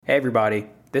Hey everybody,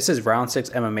 this is Round 6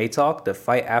 MMA Talk, the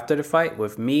fight after the fight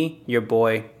with me, your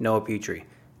boy, Noah Petrie.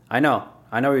 I know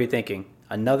what you're thinking.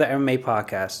 Another MMA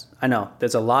podcast. I know,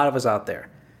 there's a lot of us out there.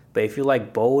 But if you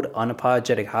like bold,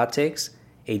 unapologetic hot takes,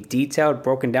 a detailed,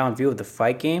 broken down view of the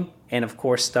fight game, and of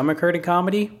course stomach-hurting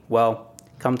comedy, well,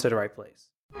 come to the right place.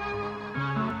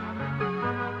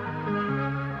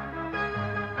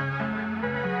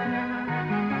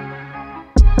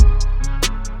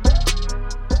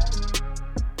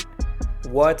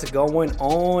 What's going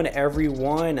on,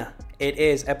 everyone? It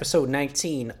is episode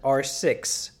 19,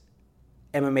 R6,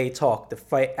 MMA Talk, the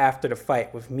fight after the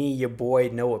fight with me, your boy,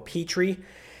 Noah Petrie.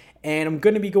 And I'm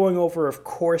going to be going over, of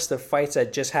course, the fights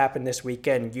that just happened this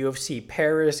weekend. UFC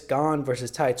Paris, GANE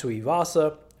versus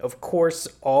TUIVASA. Of course,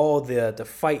 all the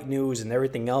fight news and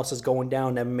everything else is going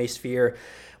down in the MMA sphere.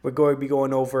 We're going to be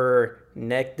going over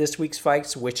this week's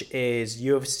fights, which is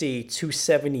UFC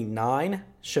 279,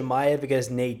 Chimaev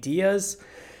against Nate Diaz.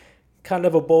 Kind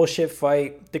of a bullshit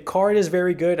fight. The card is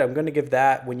very good. I'm going to give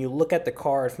that. When you look at the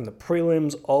card from the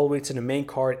prelims all the way to the main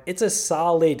card, it's a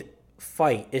solid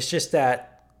fight. It's just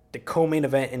that the co-main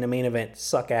event and the main event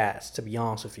suck ass, to be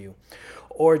honest with you.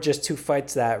 Or just two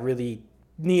fights that really,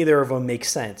 neither of them make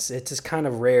sense. It's just kind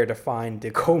of rare to find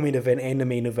the co-main event and the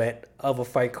main event of a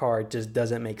fight card just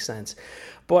doesn't make sense.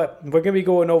 But we're going to be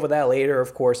going over that later,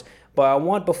 of course. But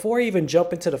before I even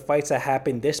jump into the fights that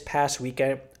happened this past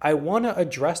weekend, I want to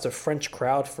address the French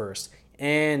crowd first.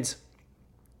 And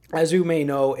as you may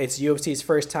know, it's UFC's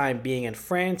first time being in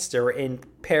France. They were in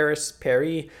Paris.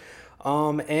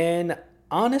 And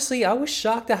honestly, I was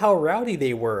shocked at how rowdy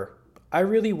they were. I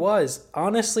really was.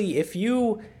 Honestly, if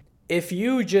you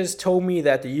just told me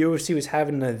that the UFC was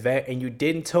having an event and you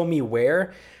didn't tell me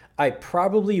where, I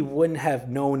probably wouldn't have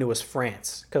known it was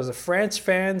France, because the France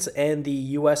fans and the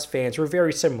US fans were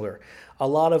very similar. A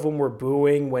lot of them were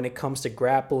booing when it comes to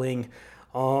grappling.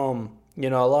 A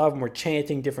lot of them were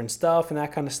chanting different stuff and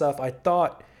that kind of stuff. I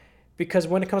thought, because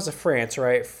when it comes to France,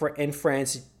 right, in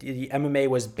France, the MMA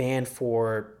was banned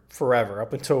for forever,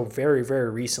 up until very, very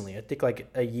recently. I think like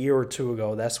a year or two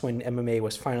ago, that's when MMA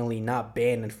was finally not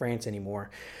banned in France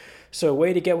anymore. So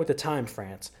way to get with the time,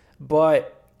 France.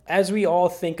 But as we all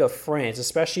think of France,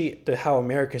 especially how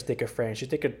Americans think of France, you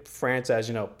think of France as,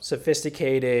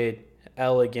 sophisticated,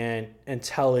 elegant,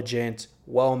 intelligent,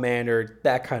 well-mannered,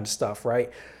 that kind of stuff, right?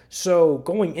 So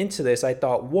going into this, I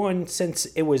thought, one, since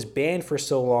it was banned for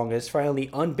so long, it's finally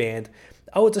unbanned,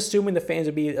 I was assuming the fans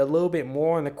would be a little bit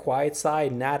more on the quiet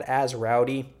side, not as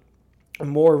rowdy,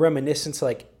 more reminiscent to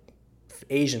like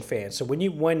Asian fans. So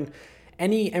when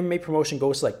any MMA promotion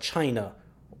goes to like China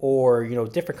or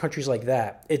different countries like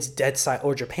that, it's dead silent.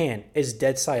 Or Japan, it's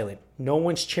dead silent. No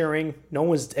one's cheering. No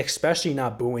one's, especially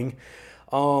not booing.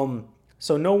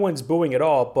 So no one's booing at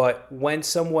all. But when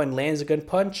someone lands a good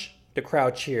punch, the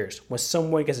crowd cheers. When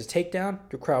someone gets a takedown,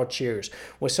 the crowd cheers.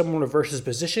 When someone reverses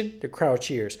position, the crowd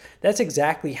cheers. That's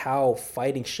exactly how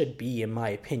fighting should be, in my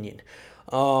opinion.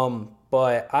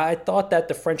 But I thought that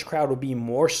the French crowd would be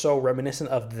more so reminiscent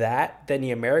of that than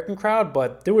the American crowd.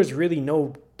 But there was really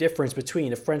no difference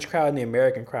between the French crowd and the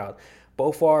American crowd.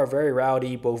 Both are very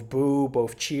rowdy, both boo,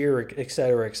 both cheer,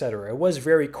 etc., etc. It was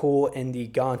very cool in the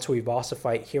GANE TUIVASA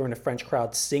fight, hearing the French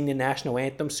crowd sing the national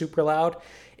anthem super loud.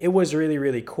 It was really,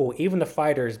 really cool. Even the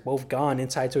fighters, both GANE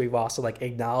and Tai TUIVASA,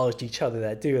 acknowledged each other.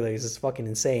 That dude, this is fucking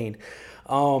insane.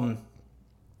 And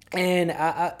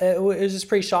it was just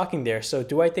pretty shocking there. So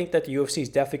do I think that the UFC is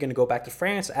definitely going to go back to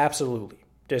France? Absolutely.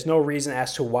 There's no reason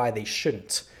as to why they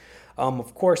shouldn't.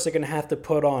 Of course, they're going to have to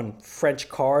put on French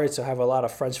cards to have a lot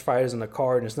of French fighters on the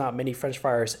card. And there's not many French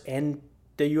fighters in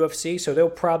the UFC. So they'll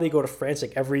probably go to France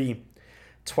every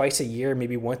twice a year,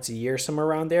 maybe once a year, somewhere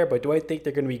around there. But do I think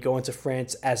they're going to be going to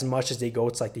France as much as they go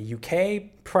to the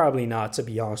UK? Probably not, to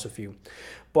be honest with you.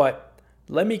 But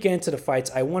let me get into the fights.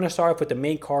 I want to start off with the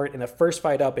main card. And the first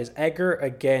fight up is Edgar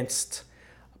against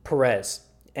Perez.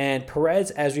 And Perez,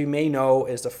 as we may know,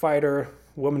 is the fighter,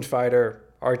 woman fighter,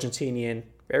 Argentinian,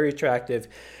 very attractive.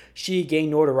 She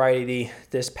gained notoriety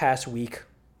this last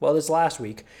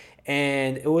week.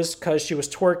 And it was because she was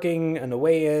twerking in the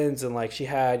weigh-ins and she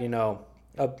had,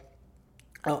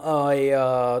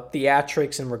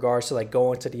 theatrics in regards to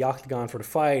going to the octagon for the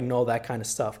fight and all that kind of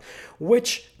stuff.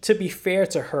 Which, to be fair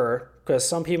to her, because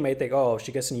some people may think, oh,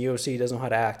 she gets in the UFC, doesn't know how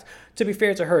to act. To be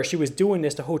fair to her, she was doing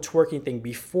the whole twerking thing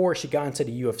before she got into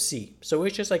the UFC. So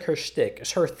it's just her shtick.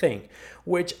 It's her thing,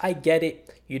 which I get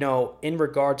it. In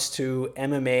regards to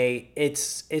MMA,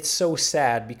 it's so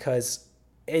sad because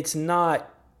it's not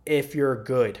if you're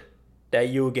good that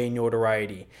you'll gain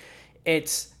notoriety.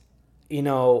 It's,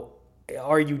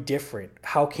 are you different?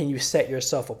 How can you set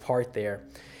yourself apart there?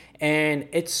 And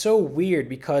it's so weird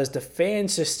because the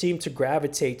fans just seem to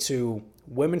gravitate to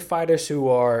women fighters who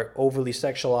are overly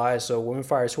sexualized, so women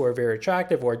fighters who are very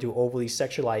attractive or do overly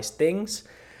sexualized things,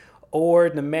 or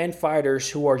the men fighters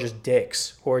who are just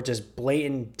dicks, who are just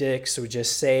blatant dicks, who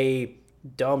just say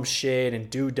dumb shit and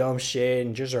do dumb shit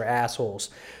and just are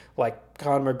assholes. Like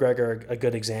Conor McGregor, a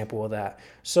good example of that.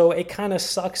 So it kind of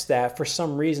sucks that for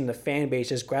some reason the fan base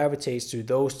just gravitates to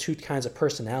those two kinds of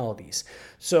personalities.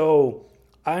 So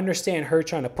I understand her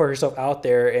trying to put herself out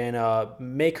there and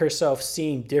make herself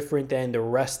seem different than the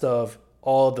rest of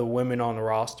all the women on the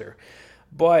roster.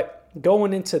 But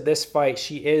going into this fight,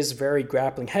 she is very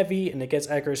grappling heavy, and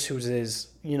against Eggers, who is,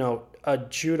 a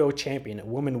judo champion. A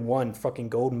woman won fucking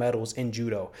gold medals in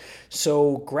judo.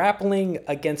 So grappling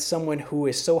against someone who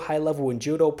is so high level in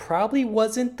judo probably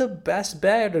wasn't the best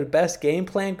bet or the best game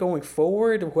plan going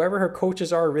forward. Whoever her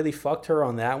coaches are really fucked her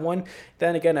on that one.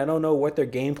 Then again, I don't know what their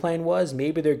game plan was.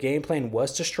 Maybe their game plan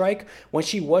was to strike. When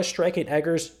she was striking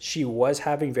Eggers, she was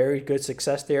having very good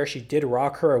success there. She did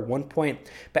rock her at one point,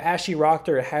 but as she rocked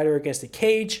her, it had her against the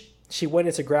cage. She went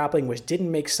into grappling, which didn't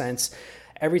make sense.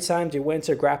 Every time they went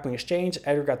to a grappling exchange,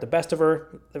 Edgar got the best of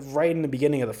her. Right in the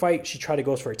beginning of the fight, she tried to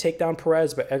go for a takedown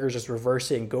Perez, but Edgar just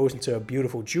reversed it and goes into a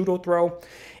beautiful judo throw.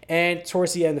 And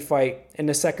towards the end of the fight, in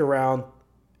the second round,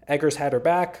 Eggers had her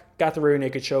back, got the rear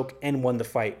naked choke, and won the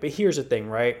fight. But here's the thing,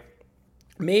 right?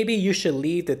 Maybe you should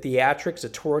leave the theatrics, the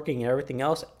twerking, and everything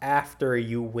else after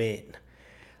you win.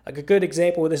 Like a good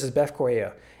example of this is Beth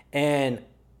Correa. And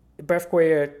Beth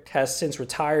Correa has since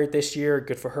retired this year.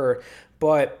 Good for her.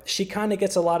 But she kind of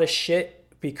gets a lot of shit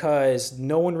because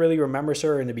no one really remembers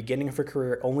her in the beginning of her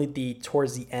career, only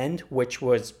towards the end, which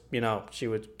was, she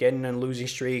was getting on losing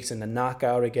streaks and the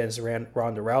knockout against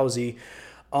Ronda Rousey.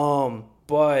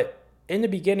 But in the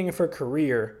beginning of her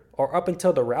career, or up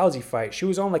until the Rousey fight, she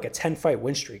was on like a 10-fight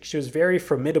win streak. She was very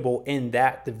formidable in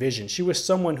that division. She was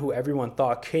someone who everyone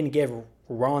thought can give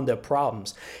Ronda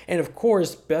problems. And of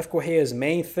course, Beth Correa's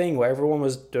main thing,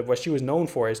 what she was known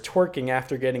for, is twerking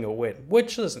after getting a win.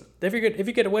 Which, listen, if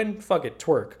you get a win, fuck it,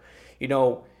 twerk.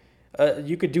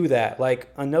 You could do that.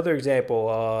 Like another example,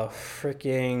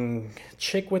 freaking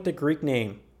chick with the Greek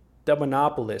name, the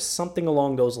Monopolist, something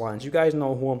along those lines. You guys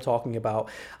know who I'm talking about.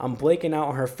 I'm blanking out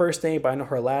on her first name, but I know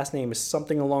her last name is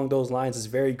something along those lines. It's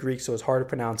very Greek, so it's hard to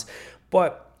pronounce.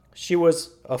 But she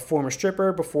was a former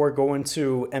stripper before going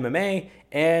to MMA,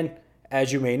 and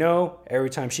as you may know, every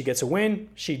time she gets a win,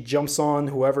 she jumps on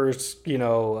whoever's, doing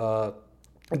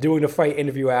the fight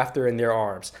interview after in their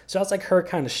arms. So that's like her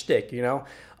kind of shtick,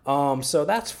 So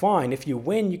that's fine. If you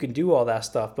win, you can do all that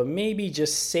stuff, but maybe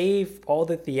just save all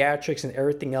the theatrics and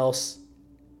everything else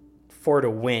for the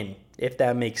win, if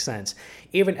that makes sense.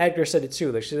 Even Edgar said it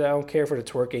too. Like, she said, I don't care for the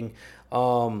twerking.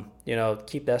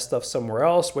 Keep that stuff somewhere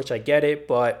else, which I get it,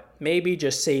 but maybe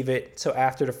just save it till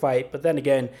after the fight. But then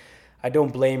again, I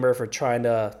don't blame her for trying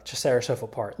to just set herself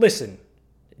apart. Listen,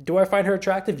 do I find her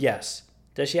attractive? Yes.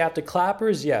 Does she have the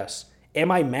clappers? Yes.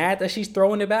 Am I mad that she's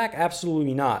throwing it back?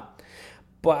 Absolutely not.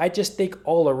 But I just think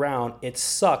all around, it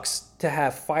sucks to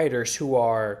have fighters who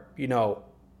are,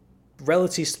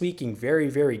 relatively speaking, very,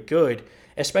 very good,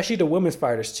 especially the women's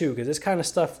fighters too, because this kind of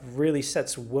stuff really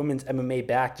sets women's MMA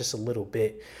back just a little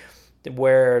bit,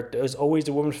 where there's always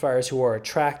the women's fighters who are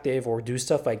attractive or do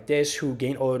stuff like this who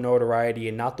gain all the notoriety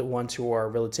and not the ones who are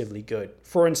relatively good.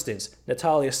 For instance,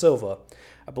 Natalia Silva,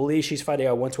 I believe she's fighting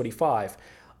at 125.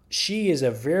 She is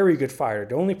a very good fighter.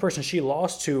 The only person she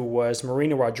lost to was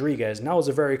Marina Rodriguez, and that was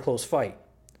a very close fight.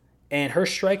 And her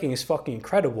striking is fucking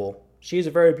incredible. She is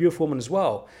a very beautiful woman as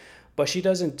well. But she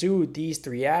doesn't do these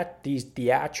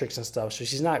theatrics and stuff, so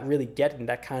she's not really getting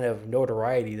that kind of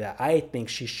notoriety that I think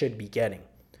she should be getting.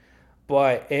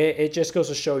 But it just goes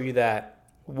to show you that,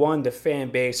 one, the fan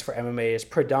base for MMA is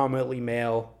predominantly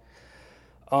male.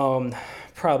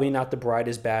 Probably not the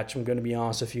brightest batch, I'm going to be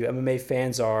honest with you. MMA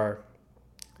fans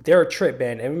they're a trip,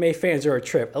 man. MMA fans are a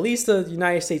trip. At least the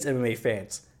United States MMA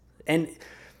fans. And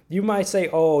you might say,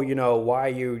 why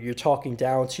you're talking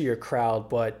down to your crowd.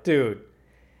 But, dude,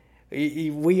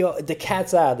 the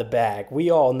cat's out of the bag.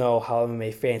 We all know how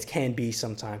MMA fans can be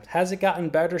sometimes. Has it gotten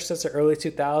better since the early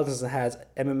 2000s and has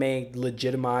MMA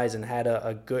legitimized and had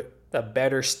a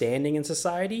better standing in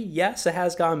society? Yes, it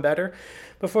has gotten better.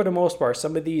 But for the most part,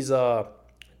 some of these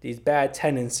bad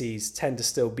tendencies tend to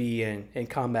still be in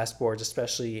combat sports,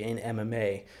 especially in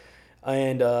MMA.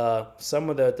 And some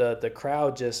of the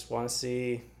crowd just want to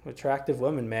see attractive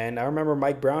women, man. I remember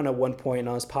Mike Brown at one point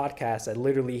on his podcast that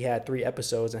literally had 3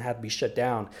 episodes and had to be shut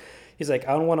down. He's like,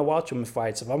 I don't want to watch women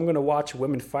fights. If I'm going to watch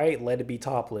women fight, let it be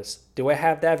topless. Do I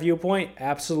have that viewpoint?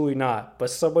 Absolutely not.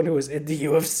 But someone who was in the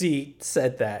UFC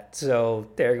said that. So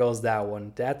there goes that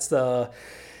one. That's the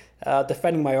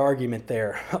defending my argument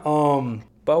there.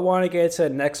 But I want to get to the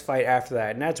next fight after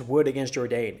that, and that's Wood against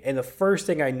Jourdain. And the first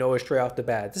thing I know is straight off the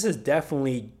bat, this is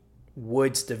definitely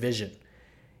Wood's division.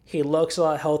 He looks a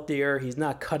lot healthier. He's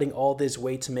not cutting all this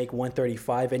weight to make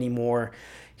 135 anymore.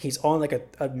 He's on like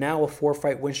now a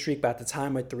 4-fight win streak, but at the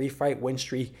time a 3-fight win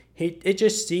streak. It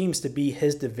just seems to be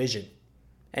his division.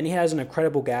 And he has an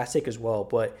incredible gas tank as well,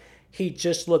 but he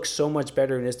just looks so much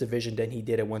better in this division than he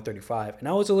did at 135. And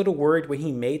I was a little worried when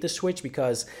he made the switch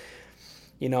because,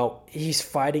 you know, he's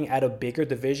fighting at a bigger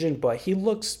division, but he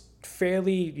looks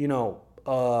fairly, you know,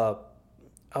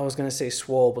 I was going to say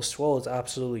swole, but swole is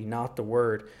absolutely not the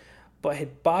word.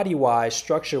 But body-wise,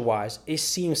 structure-wise, it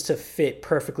seems to fit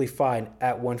perfectly fine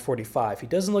at 145. He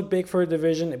doesn't look big for a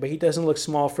division, but he doesn't look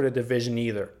small for the division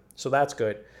either. So that's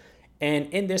good.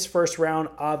 And in this first round,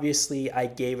 obviously, I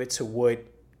gave it to Wood.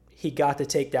 He got the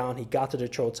takedown. He got the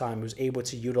control time. He was able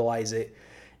to utilize it.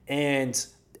 And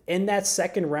in that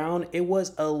second round, it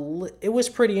was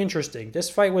pretty interesting. This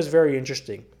fight was very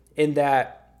interesting in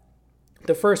that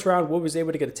the first round, Wood was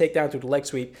able to get a takedown through the leg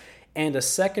sweep. And the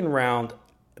second round,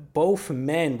 both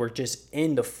men were just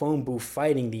in the phone booth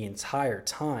fighting the entire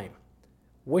time,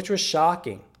 which was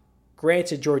shocking.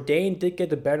 Granted, Jourdain did get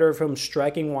the better of him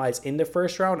striking-wise in the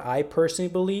first round, I personally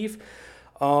believe.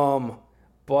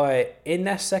 But in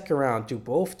that second round,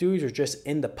 both dudes are just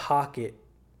in the pocket,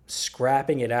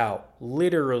 scrapping it out.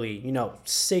 Literally,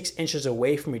 6 inches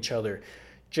away from each other.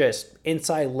 Just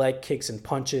inside leg kicks and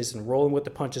punches and rolling with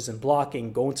the punches and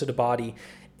blocking, going to the body.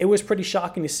 It was pretty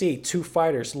shocking to see two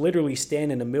fighters literally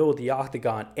stand in the middle of the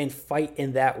octagon and fight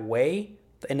in that way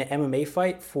in an MMA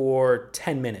fight for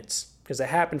 10 minutes because it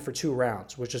happened for 2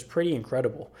 rounds, which is pretty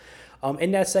incredible.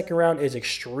 In that second round, it's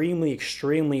extremely,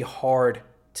 extremely hard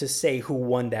to say who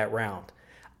won that round.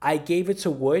 I gave it to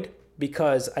Wood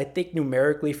because I think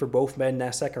numerically for both men in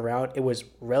that second round, it was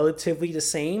relatively the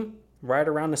same, right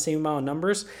around the same amount of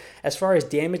numbers. As far as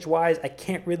damage-wise, I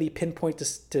can't really pinpoint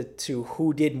to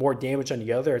who did more damage on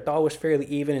the other. I thought it was fairly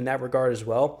even in that regard as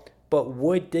well. But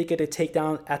Wood did get a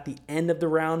takedown at the end of the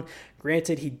round.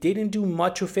 Granted, he didn't do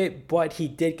much with it, but he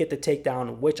did get the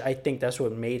takedown, which I think that's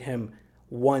what made him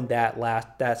won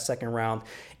that second round.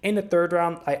 In the third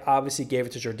round, I obviously gave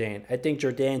it to Jourdain. I think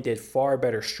Jourdain did far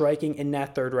better striking in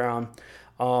that third round.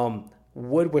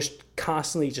 Wood was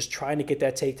constantly just trying to get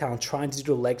that takedown, trying to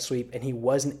do the leg sweep, and he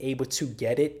wasn't able to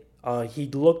get it. He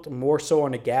looked more so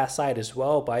on the gas side as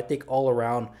well, but I think all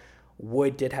around,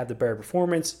 Wood did have the better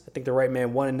performance. I think the right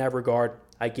man won in that regard.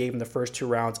 I gave him the first 2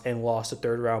 rounds and lost the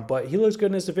third round, but he looks good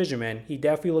in his division, man. He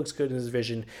definitely looks good in his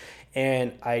division,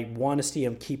 and I want to see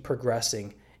him keep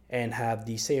progressing and have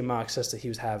the same amount of success that he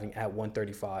was having at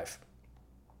 135.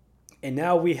 And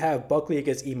now we have Buckley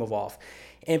against Imavov.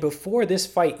 And before this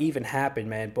fight even happened,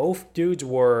 man, both dudes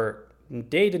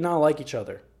they did not like each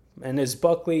other. And there's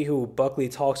Buckley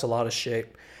talks a lot of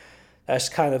shit. That's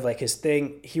kind of like his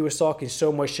thing. He was talking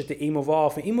so much shit to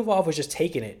Imavov, and Imavov was just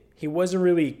taking it. He wasn't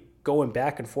really going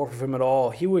back and forth with him at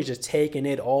all. He was just taking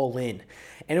it all in.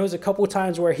 And it was a couple of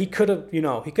times where he could have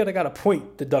got a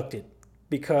point deducted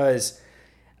because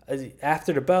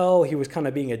after the bell, he was kind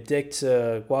of being a dick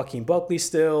to Joaquin Buckley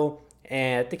still.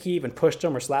 And I think he even pushed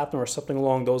him or slapped him or something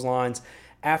along those lines.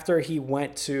 After he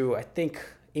went to, I think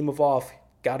Imavov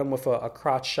got him with a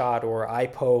crotch shot or eye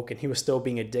poke, and he was still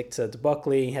being a dick to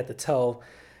Buckley.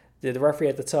 The referee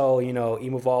had to tell,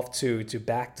 Imavov to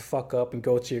back the fuck up and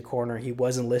go to your corner. He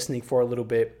wasn't listening for a little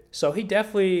bit. So he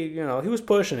definitely, he was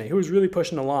pushing it. He was really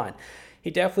pushing the line. He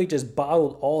definitely just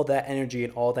bottled all that energy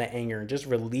and all that anger and just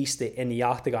released it in the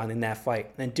octagon in that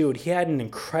fight. And dude, he had an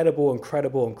incredible,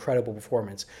 incredible, incredible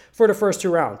performance for the first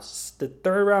 2 rounds. The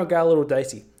third round got a little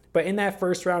dicey. But in that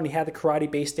first round, he had the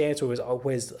karate-based stance with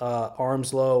his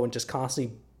arms low and just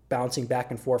constantly bouncing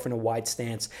back and forth in a wide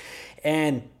stance.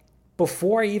 And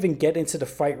before I even get into the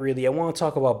fight, really, I want to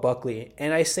talk about Buckley.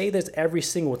 And I say this every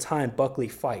single time Buckley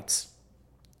fights.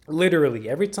 Literally,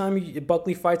 every time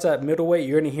Buckley fights at middleweight,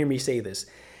 you're going to hear me say this.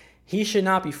 He should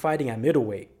not be fighting at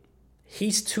middleweight.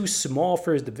 He's too small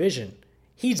for his division.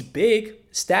 He's big,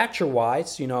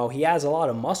 stature-wise. He has a lot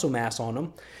of muscle mass on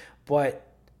him. But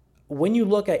when you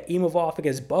look at Imavov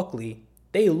against Buckley,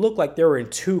 they look like they were in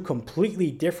 2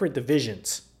 completely different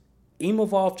divisions.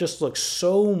 Imavov just looks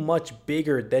so much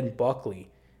bigger than Buckley.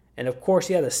 And of course,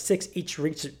 he had a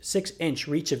 6-inch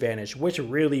reach advantage, which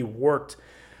really worked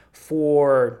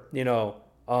for,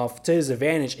 to his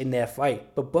advantage in that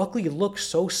fight. But Buckley looked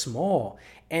so small.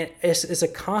 And it's a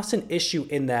constant issue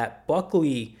in that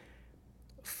Buckley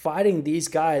fighting these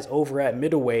guys over at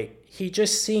middleweight, he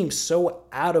just seems so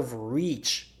out of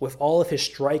reach with all of his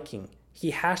striking.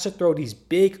 He has to throw these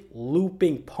big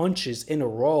looping punches in a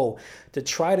row to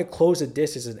try to close the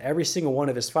distance in every single one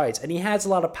of his fights. And he has a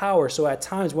lot of power, so at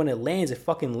times when it lands, it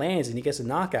fucking lands and he gets a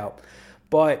knockout.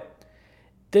 But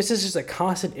this is just a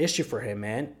constant issue for him,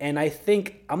 man. And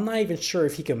I'm not even sure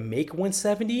if he can make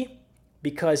 170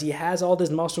 because he has all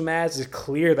this muscle mass. It's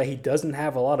clear that he doesn't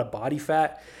have a lot of body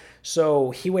fat.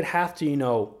 So he would have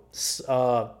to,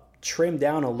 trim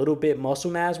down a little bit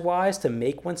muscle mass wise to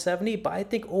make 170. But I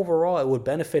think overall it would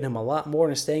benefit him a lot more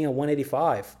than staying at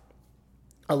 185.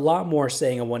 A lot more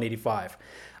staying at 185.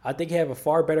 I think he have a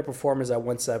far better performance at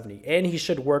 170. And he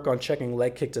should work on checking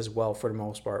leg kicks as well for the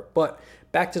most part. But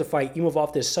back to the fight,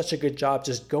 Imavov did such a good job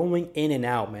just going in and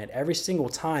out, man. Every single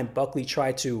time Buckley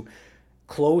tried to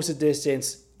close the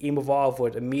distance, Imavov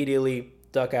would immediately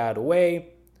duck out of the way,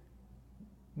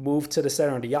 move to the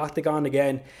center of the octagon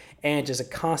again, and just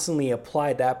constantly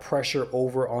applied that pressure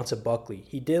over onto Buckley.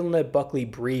 He didn't let Buckley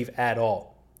breathe at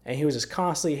all. And he was just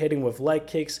constantly hitting with leg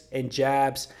kicks and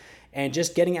jabs and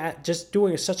just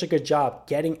doing such a good job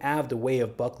getting out of the way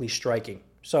of Buckley striking.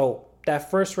 So that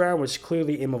first round was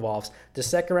clearly Imavov's. The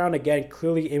second round, again,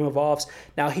 clearly Imavov's.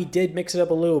 Now, he did mix it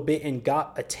up a little bit and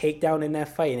got a takedown in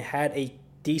that fight and had a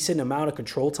decent amount of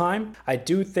control time. I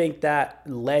do think that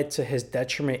led to his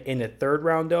detriment in the third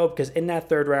round, though, because in that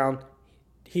third round,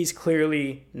 he's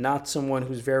clearly not someone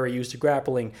who's very used to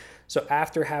grappling. So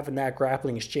after having that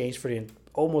grappling exchange for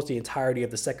almost the entirety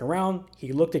of the second round,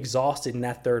 he looked exhausted in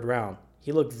that third round.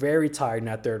 He looked very tired in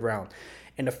that third round.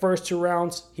 In the first two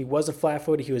rounds, he wasn't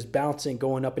flat-footed. He was bouncing,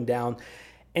 going up and down.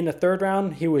 In the third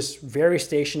round, he was very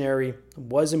stationary,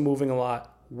 wasn't moving a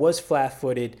lot, was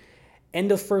flat-footed. In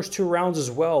the first two rounds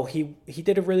as well, he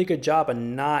did a really good job of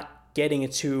not getting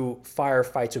into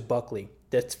firefights with Buckley.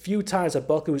 The few times that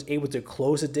Buckley was able to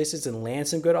close the distance and land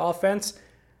some good offense,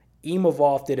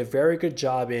 Imavov did a very good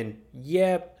job in,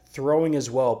 throwing as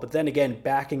well, but then again,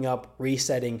 backing up,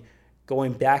 resetting,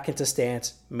 going back into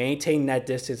stance, maintaining that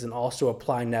distance, and also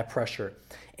applying that pressure.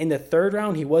 In the third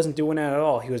round, he wasn't doing that at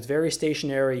all. He was very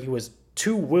stationary. He was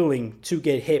too willing to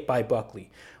get hit by Buckley,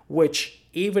 which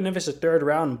even if it's a third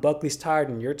round and Buckley's tired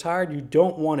and you're tired, you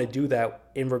don't want to do that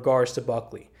in regards to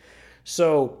Buckley.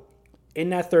 So in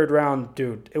that third round,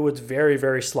 dude, it was very,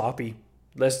 very sloppy.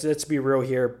 Let's be real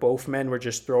here. Both men were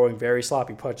just throwing very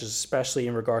sloppy punches, especially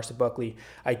in regards to Buckley.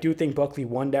 I do think Buckley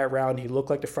won that round. He looked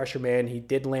like the fresher man. He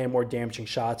did land more damaging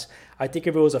shots. I think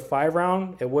if it was a 5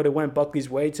 round, it would have went Buckley's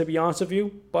way, to be honest with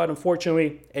you. But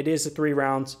unfortunately, it is a 3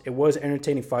 rounds. It was an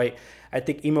entertaining fight. I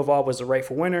think Imavov was the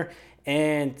rightful winner.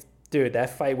 And dude, that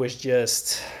fight was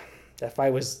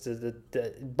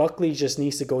Buckley just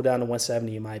needs to go down to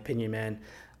 170 in my opinion, man.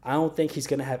 I don't think he's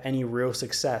going to have any real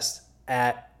success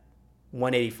at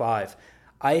 185.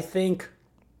 I think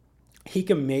he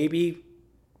can maybe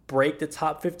break the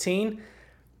top 15.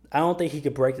 I don't think he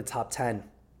could break the top 10.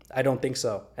 I don't think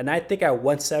so. And I think at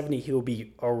 170, he will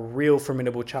be a real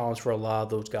formidable challenge for a lot of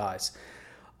those guys.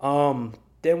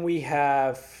 Then we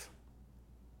have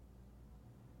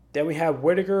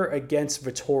Whittaker against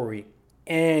Vettori.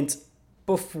 And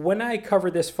when I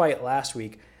covered this fight last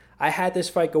week, I had this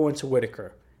fight going to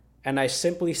Whittaker. And I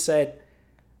simply said,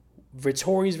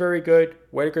 Vettori's very good.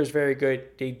 Whittaker's very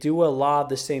good. They do a lot of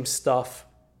the same stuff,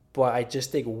 but I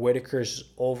just think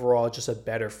Whittaker's overall just a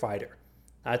better fighter.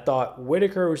 I thought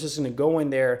Whittaker was just going to go in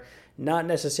there, not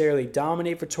necessarily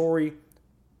dominate Vettori,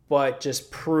 but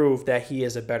just prove that he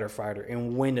is a better fighter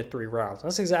and win the 3 rounds.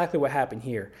 That's exactly what happened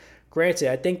here. Granted,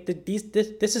 I think that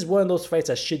this is one of those fights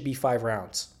that should be 5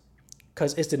 rounds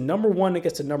because it's the number 1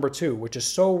 against the number 2, which is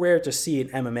so rare to see in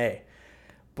MMA.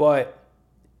 But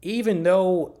even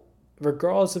though,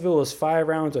 regardless if it was 5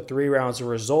 rounds or 3 rounds, the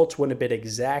results wouldn't have been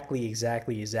exactly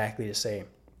the same.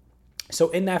 So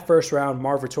in that first round,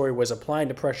 Marvin Vettori was applying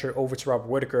the pressure over to Robert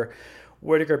Whittaker.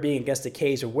 Whittaker being against the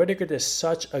cage, and Whittaker did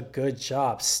such a good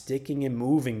job sticking and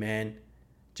moving, man.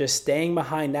 Just staying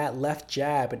behind that left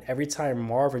jab, and every time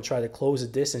Marvin tried to close the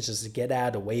distance just to get out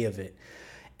of the way of it.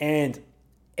 And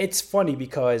it's funny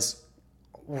because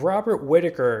Robert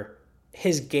Whittaker,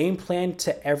 his game plan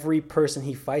to every person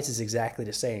he fights is exactly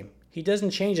the same. He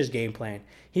doesn't change his game plan.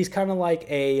 He's kind of like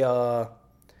a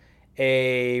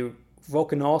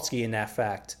Volkanovski in that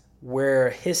fact, where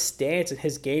his stance and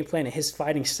his game plan and his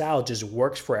fighting style just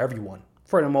works for everyone,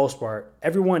 for the most part.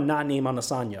 Everyone not named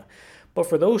Adesanya. But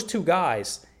for those two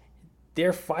guys,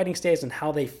 their fighting stance and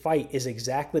how they fight is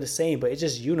exactly the same, but it's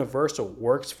just universal,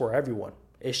 works for everyone.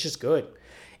 It's just good.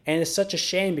 And it's such a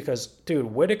shame because, dude,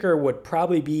 Whitaker would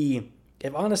probably be,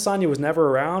 if Adesanya was never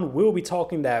around, we'll be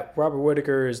talking that Robert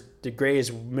Whitaker is the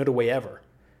greatest middleweight ever.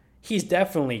 He's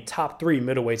definitely top 3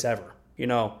 middleweights ever.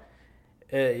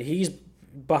 He's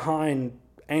behind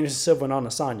Anderson Silva and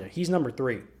Adesanya. He's number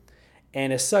 3.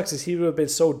 And it sucks as he would have been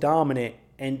so dominant,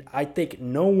 and I think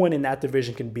no one in that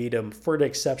division can beat him for the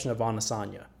exception of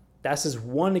Adesanya. That's his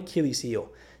one Achilles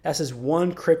heel. That's his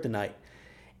one kryptonite.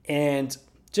 And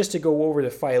just to go over the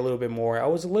fight a little bit more, I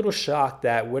was a little shocked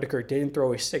that Whitaker didn't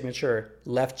throw his signature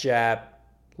left jab,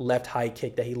 left high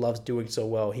kick that he loves doing so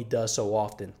well. He does so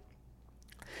often.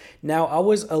 Now, I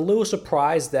was a little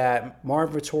surprised that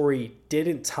Marvin Vettori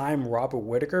didn't time Robert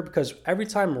Whitaker because every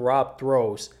time Rob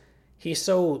throws, he's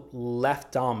so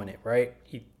left dominant, right?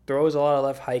 He throws a lot of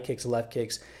left high kicks, left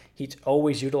kicks. He's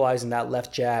always utilizing that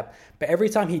left jab. But every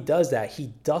time he does that,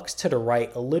 he ducks to the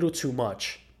right a little too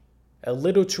much, a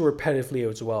little too repetitively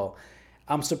as well.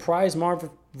 I'm surprised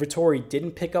Marvin Vettori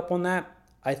didn't pick up on that.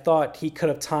 I thought he could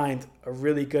have timed a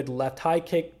really good left high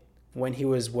kick when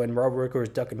Robert Whitaker was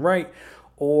ducking right,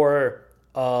 or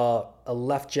a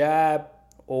left jab,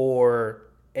 or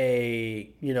a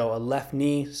left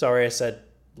knee. Sorry, I said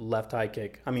left high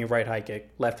kick. I mean right high kick,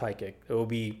 left high kick. It will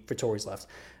be Vettori's left,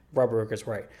 Robert Whitaker's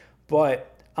right.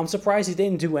 But I'm surprised he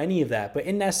didn't do any of that. But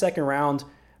in that second round,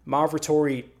 Marvin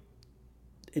Vettori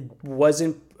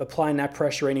wasn't applying that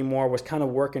pressure anymore, was kind of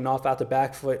working off out the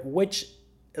back foot, which,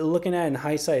 looking at it in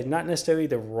hindsight, is not necessarily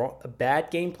a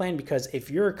bad game plan, because if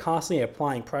you're constantly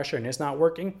applying pressure and it's not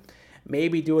working,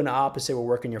 maybe doing the opposite will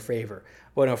work in your favor.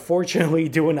 But unfortunately,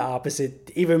 doing the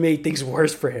opposite even made things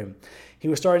worse for him. He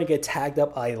was starting to get tagged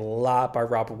up a lot by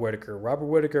Robert Whitaker. Robert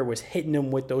Whitaker was hitting him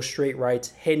with those straight rights,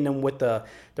 hitting him with the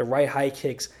right high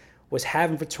kicks, was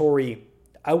having Vettori,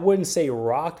 I wouldn't say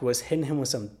rocked, was hitting him with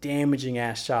some damaging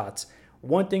ass shots.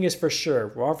 One thing is for sure,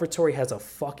 Robert Vettori has a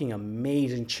fucking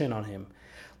amazing chin on him.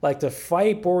 Like, to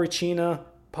fight Borrachina,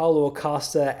 Paulo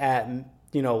Acosta at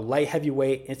light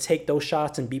heavyweight and take those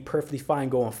shots and be perfectly fine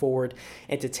going forward,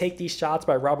 and to take these shots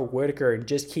by Robert Whitaker and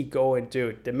just keep going,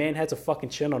 dude, the man has a fucking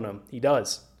chin on him. He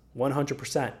does,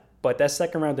 100%. But that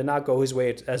second round did not go his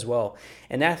way as well.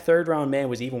 And that third round, man,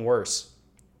 was even worse.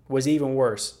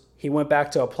 He went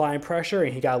back to applying pressure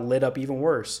and he got lit up even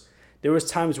worse. There was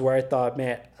times where I thought,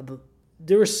 man,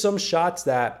 there were some shots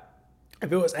that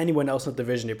if it was anyone else in the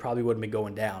division, they probably would have been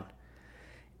going down.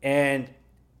 And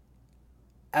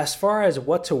as far as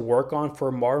what to work on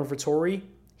for Marvin Vettori,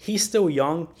 he's still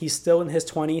young. He's still in his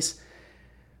 20s.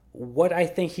 What I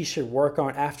think he should work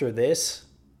on after this,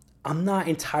 I'm not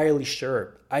entirely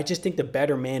sure. I just think the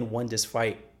better man won this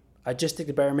fight.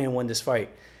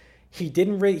 He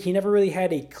never really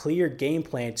had a clear game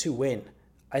plan to win.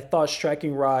 I thought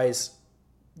striking rise,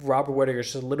 Robert Whitaker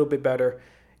is just a little bit better.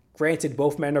 Granted,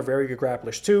 both men are very good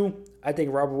grapplers too. I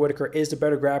think Robert Whitaker is the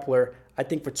better grappler. I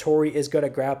think Vettori is good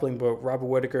at grappling, but Robert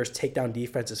Whitaker's takedown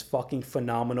defense is fucking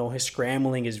phenomenal. His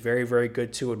scrambling is very, very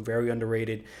good too and very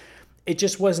underrated. It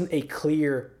just wasn't a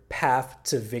clear path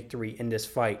to victory in this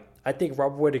fight. I think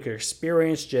Robert Whitaker's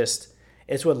experience just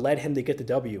is what led him to get the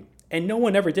W. And no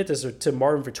one ever did this to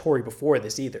Marvin Vettori before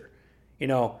this either.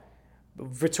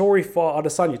 Vettori fought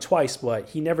Adesanya twice, but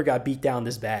he never got beat down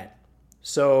this bad.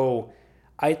 So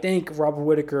I think Robert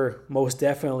Whitaker most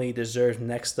definitely deserves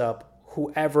next up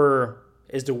whoever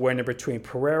is the winner between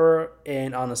Pereira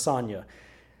and Adesanya.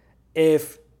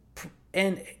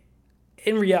 And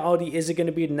in reality, is it going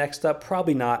to be the next up?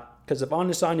 Probably not, because if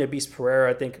Adesanya beats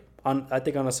Pereira, I think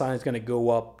Adesanya is going to go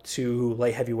up to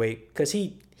light heavyweight, because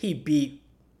he beat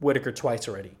Whitaker twice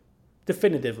already,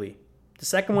 definitively. The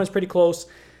second one's pretty close.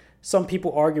 Some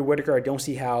people argue Whitaker. I don't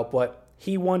see how, but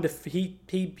he won. He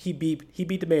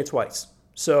beat the man twice.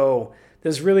 So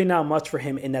there's really not much for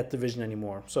him in that division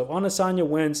anymore. So if Adesanya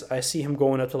wins, I see him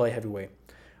going up to light heavyweight,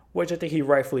 which I think he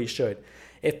rightfully should.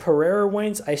 If Pereira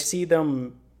wins, I see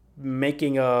them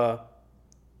making it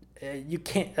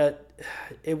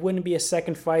wouldn't be a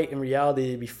second fight. In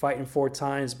reality, they'd be fighting 4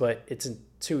 times, but it's in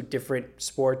 2 different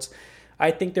sports.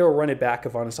 I think they'll run it back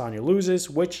if Adesanya loses,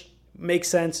 which makes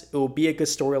sense. It will be a good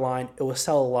storyline. It will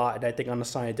sell a lot, and I think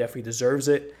Adesanya definitely deserves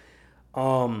it.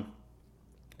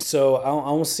 So I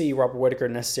don't see Robert Whitaker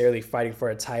necessarily fighting for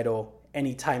a title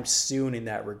anytime soon in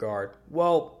that regard.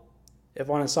 Well, if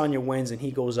Adesanya wins and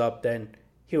he goes up, then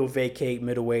he'll vacate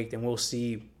middleweight, and we'll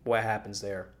see what happens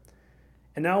there.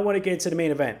 And now I want to get into the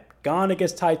main event. GANE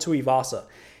against Tai Tuivasa.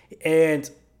 And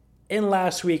in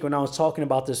last week when I was talking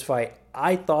about this fight,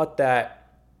 I thought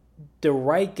that the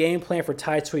right game plan for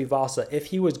Tai Tuivasa, if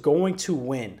he was going to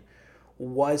win,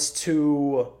 was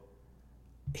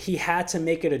he had to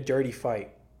make it a dirty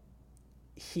fight.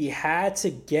 he had to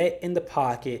get in the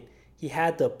pocket. He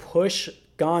had to push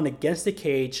Gane against the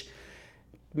cage,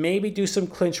 maybe do some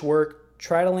clinch work,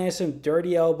 try to land some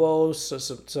dirty elbows,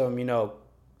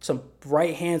 some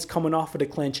right hands coming off of the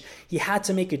clinch. He had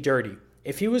to make it dirty.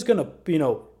 If he was going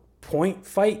to, point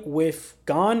fight with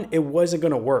Gane, it wasn't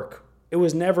going to work. It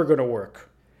was never going to work.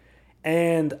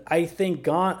 And I think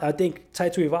Tai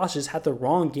TUIVASA just had the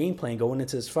wrong game plan going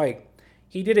into this fight.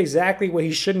 He did exactly what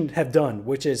he shouldn't have done,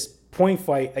 which is point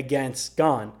fight against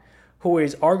Gane, who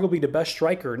is arguably the best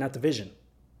striker in that division.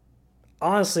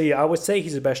 Honestly, I would say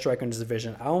he's the best striker in this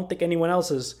division. I don't think anyone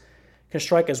else can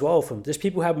strike as well with him. There's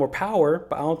people who have more power,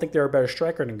 but I don't think they're a better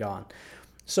striker than Gane.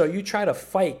 So you try to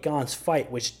fight Gane's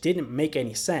fight, which didn't make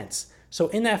any sense. So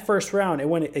in that first round, it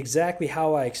went exactly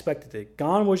how I expected it.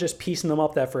 Gane was just piecing them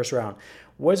up that first round.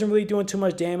 Wasn't really doing too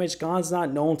much damage. Gane's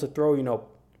not known to throw,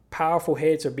 powerful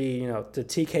hits or be, to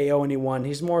TKO anyone.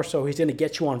 He's more so he's going to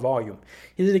get you on volume.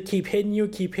 He's going to keep hitting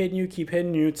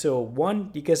you till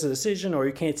one, he gets a decision or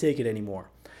you can't take it anymore.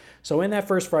 So in that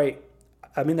first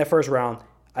round,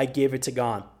 I gave it to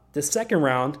Gane. The second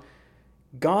round,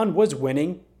 Gane was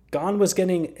winning. Gane was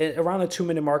getting around the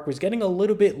 2-minute mark, was getting a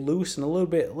little bit loose and a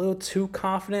little too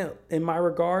confident in my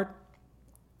regard.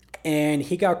 And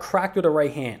he got cracked with a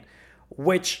right hand,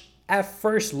 which at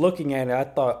first looking at it, I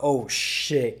thought, oh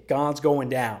shit, Gane's going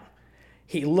down.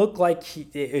 He looked like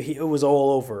it was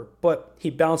all over, but he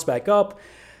bounced back up.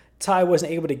 Tai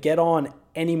wasn't able to get on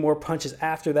any more punches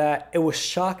after that. It was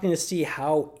shocking to see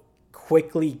how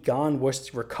quickly Gane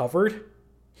was recovered.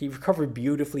 He recovered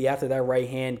beautifully after that right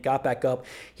hand, got back up.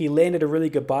 He landed a really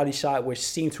good body shot, which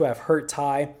seemed to have hurt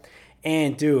Tai.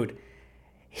 And dude,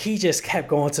 he just kept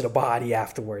going to the body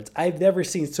afterwards. I've never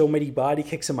seen so many body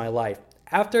kicks in my life.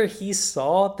 After he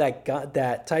saw that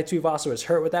Tai TUIVASA was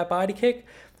hurt with that body kick,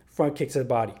 front kick to the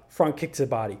body, front kick to the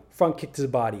body, front kick to the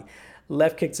body,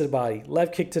 left kick to the body,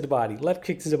 left kick to the body, left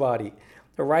kick to the body,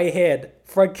 the right hand,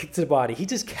 front kick to the body. He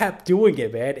just kept doing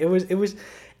it, man.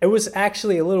 It was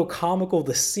actually a little comical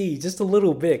to see, just a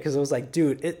little bit, because it was like,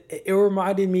 dude, it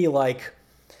reminded me like,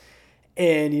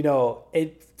 and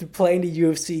playing the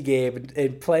UFC game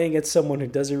and playing against someone who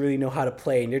doesn't really know how to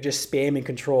play, and they're just spamming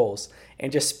controls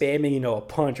and just spamming, a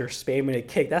punch or spamming a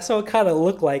kick. That's how it kind of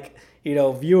looked like,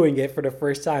 viewing it for the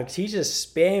first time. Because he's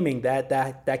just spamming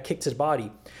that kick to the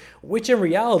body, which in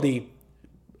reality,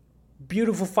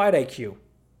 beautiful fight IQ,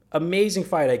 amazing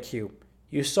fight IQ.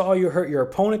 You saw you hurt your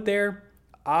opponent there.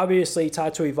 Obviously,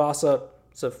 Tai TUIVASA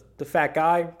is the fat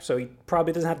guy, so he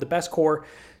probably doesn't have the best core.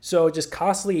 So just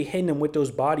constantly hitting him with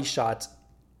those body shots,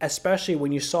 especially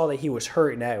when you saw that he was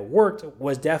hurt and that it worked,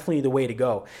 was definitely the way to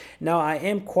go. Now, I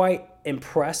am quite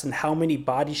impressed in how many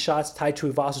body shots Tai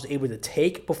TUIVASA was able to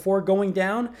take before going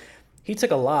down. He took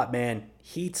a lot, man.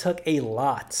 He took a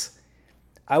lot.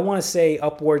 I want to say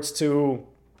upwards to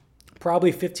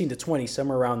probably 15 to 20,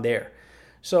 somewhere around there.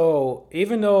 So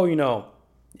even though,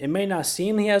 it may not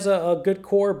seem he has a good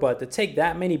core, but to take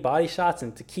that many body shots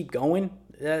and to keep going,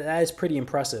 that is pretty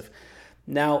impressive.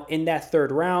 Now, in that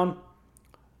third round,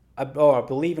 I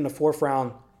believe in the fourth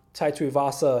round, Tai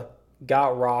TUIVASA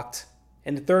got rocked.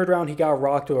 In the third round, he got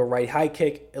rocked to a right high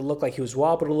kick. It looked like he was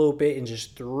wobbled a little bit and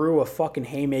just threw a fucking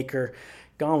haymaker.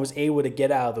 Gane was able to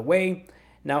get out of the way.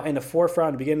 Now, in the fourth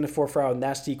round, the beginning of the fourth round, in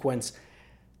that sequence,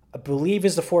 I believe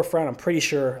is the fourth round. I'm pretty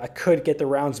sure. I could get the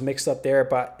rounds mixed up there,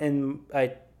 but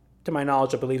to my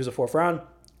knowledge, I believe it was the fourth round.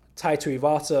 Tai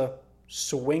TUIVASA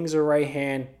swings a right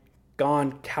hand.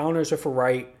 Gane counters with a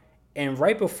right. And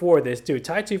right before this, dude,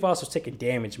 Tai TUIVASA was taking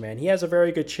damage, man. He has a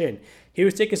very good chin. He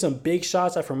was taking some big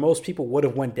shots that for most people would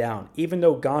have went down, even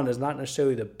though Gane is not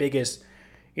necessarily the biggest,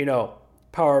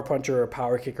 power puncher or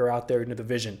power kicker out there in the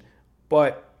division.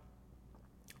 But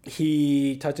Tai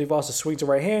TUIVASA swings a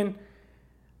right hand.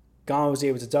 Gane was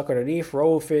able to duck underneath,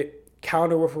 roll with it,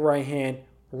 counter with a right hand,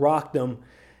 rocked him.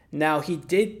 Now, he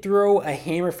did throw a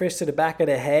hammer fist to the back of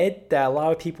the head that a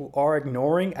lot of people are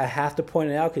ignoring. I have to point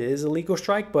it out because it is a legal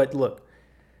strike. But look,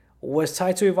 was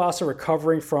Tai TUIVASA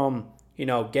recovering from,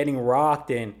 getting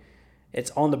rocked and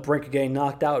it's on the brink of getting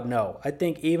knocked out? No. I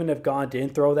think even if Gane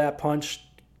didn't throw that punch,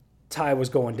 Tai was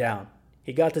going down.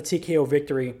 He got the TKO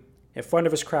victory in front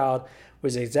of his crowd,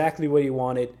 was exactly what he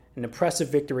wanted, an impressive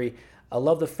victory. I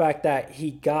love the fact that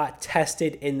he got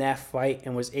tested in that fight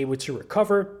and was able to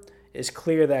recover. It's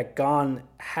clear that Gane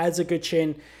has a good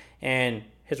chin and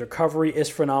his recovery is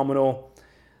phenomenal.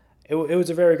 It was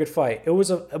a very good fight. It was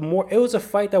a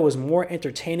fight that was more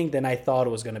entertaining than I thought it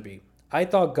was going to be. I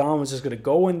thought Gane was just going to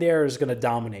go in there and just going to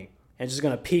dominate and just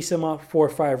going to piece him up 4 or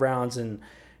 5 rounds and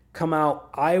come out.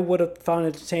 I would have found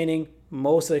it entertaining.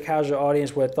 Most of the casual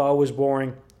audience would have thought it was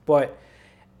boring, but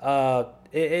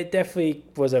it definitely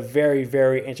was a very,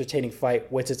 very entertaining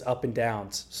fight with its up and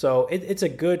downs. So it's a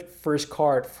good first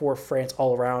card for France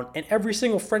all around. And every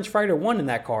single French fighter won in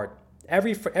that card.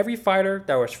 Every fighter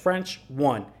that was French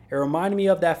won. It reminded me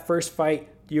of that first fight,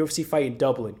 the UFC fight in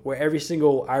Dublin, where every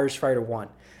single Irish fighter won.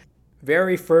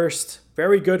 Very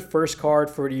good first card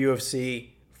for the UFC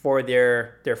for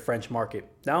their French market.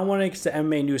 Now I want to get to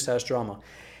MMA news has drama.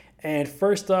 And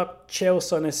first up, Chael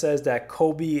Sonnen says that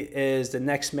Kobe is the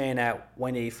next man at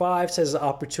 185, says the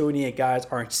opportunity and guys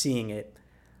aren't seeing it.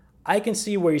 I can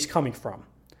see where he's coming from.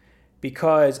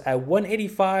 Because at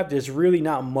 185, there's really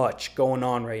not much going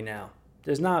on right now.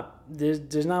 There's not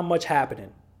much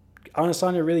happening.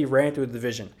 Adesanya really ran through the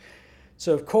division.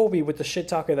 So if Kobe, with the shit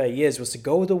talker that he is, was to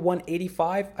go to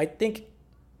 185, I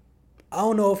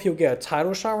don't know if he'll get a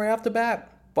title shot right off the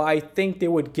bat, but I think they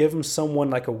would give him someone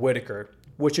like a Whitaker,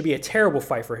 which would be a terrible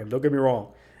fight for him, don't get me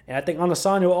wrong. And I think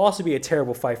Adesanya will also be a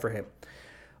terrible fight for him.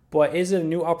 But is it a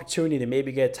new opportunity to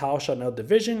maybe get a title shot in another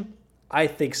division? I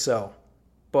think so.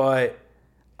 But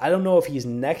I don't know if he's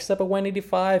next up at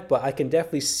 185, but I can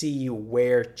definitely see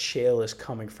where Chael is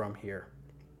coming from here.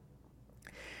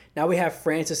 Now we have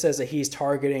Francis says that he's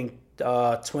targeting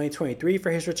 2023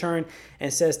 for his return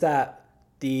and says that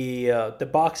the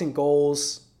boxing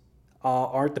goals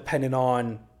aren't dependent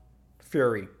on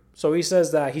Fury. So he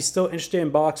says that he's still interested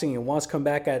in boxing and wants to come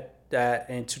back at that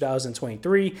in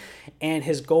 2023, and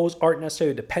his goals aren't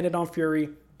necessarily dependent on Fury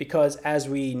because, as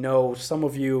we know, some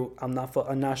of you, I'm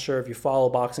not sure if you follow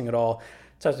boxing at all.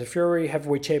 Tyson Fury,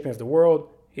 heavyweight champion of the world,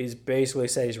 he's basically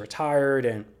said he's retired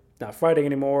and not fighting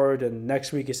anymore. Then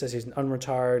next week he says he's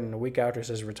unretired, and the week after he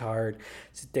says he's retired.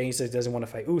 Then he says he doesn't want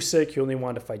to fight Usyk, he only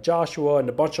wanted to fight Joshua, and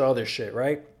a bunch of other shit,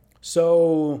 right?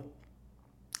 So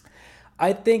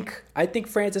I think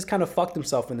Francis kind of fucked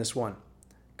himself in this one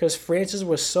because Francis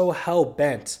was so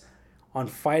hell-bent on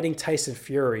fighting Tyson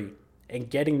Fury and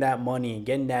getting that money and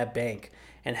getting that bank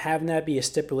and having that be a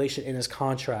stipulation in his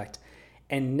contract.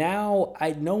 And now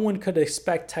no one could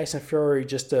expect Tyson Fury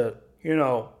just to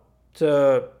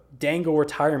dangle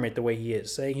retirement the way he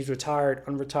is, saying he's retired,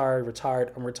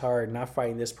 unretired, not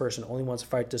fighting this person, only wants to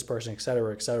fight this person,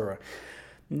 etc., etc.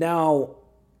 Now,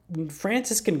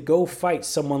 Francis can go fight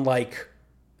someone like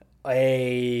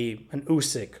an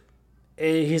Usyk.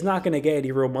 He's not going to get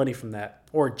any real money from that.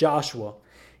 Or Joshua.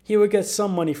 He would get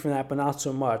some money from that, but not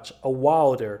so much. A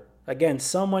Wilder. Again,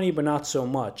 some money, but not so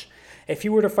much. If he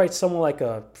were to fight someone like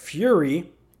a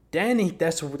Fury, then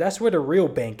that's where the real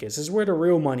bank is. This is where the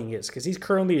real money is, because he's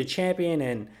currently the champion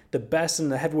and the best in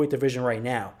the heavyweight division right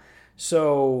now.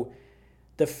 So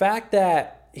the fact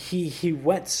that he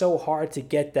went so hard to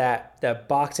get that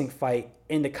boxing fight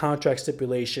in the contract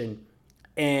stipulation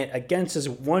and against this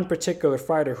one particular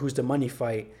fighter who's the money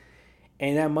fight,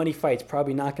 and that money fight's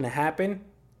probably not going to happen,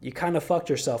 you kind of fucked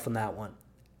yourself on that one.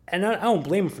 And I don't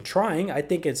blame him for trying. I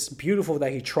think it's beautiful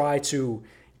that he tried to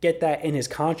get that in his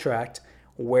contract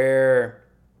where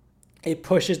it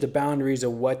pushes the boundaries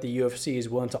of what the UFC is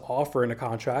willing to offer in a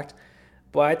contract.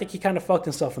 But I think he kind of fucked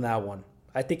himself on that one.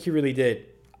 I think he really did.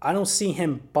 I don't see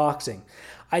him boxing.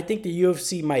 I think the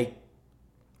UFC might...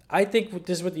 I think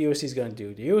this is what the UFC is going to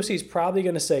do. The UFC is probably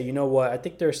going to say, you know what, I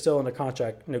think they're still in a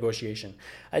contract negotiation.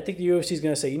 I think the UFC is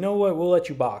going to say, you know what, we'll let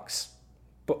you box,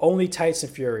 but only Tyson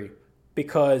Fury,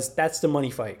 because that's the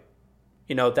money fight.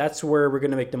 That's where we're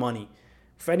going to make the money.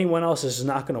 For anyone else, this is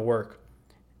not going to work.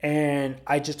 And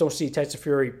I just don't see Tyson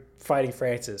Fury fighting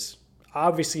Francis.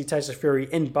 Obviously, Tyson Fury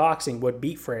in boxing would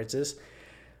beat Francis,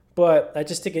 but I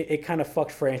just think it kind of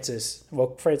fucked Francis.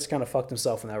 Well, Francis kind of fucked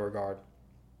himself in that regard.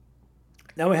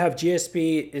 Now we have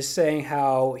GSP is saying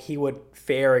how he would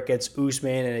fare against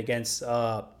Usman and against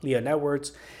Leon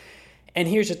Edwards. And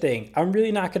here's the thing. I'm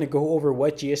really not going to go over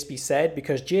what GSP said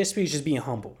because GSP is just being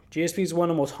humble. GSP is one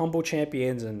of the most humble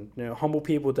champions and humble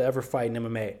people to ever fight in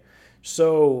MMA.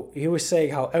 So he was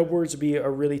saying how Edwards would be a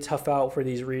really tough out for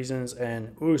these reasons and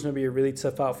Usman would be a really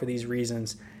tough out for these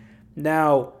reasons.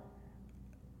 Now,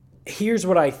 here's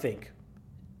what I think.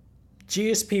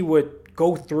 GSP would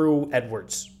go through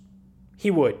Edwards. He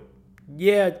would.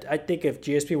 Yeah, I think if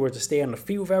GSP were to stay on the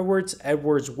feet with Edwards,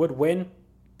 Edwards would win.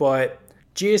 But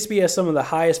GSP has some of the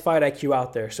highest fight IQ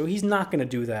out there, so he's not going to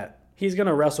do that. He's going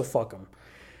to wrestle fuck him.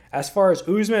 As far as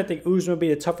Usman, I think Usman would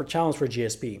be a tougher challenge for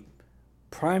GSP.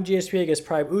 Prime GSP against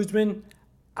Prime Usman,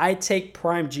 I take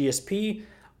Prime GSP.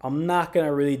 I'm not going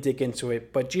to really dig into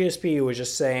it, but GSP was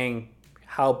just saying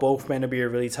how both men would be a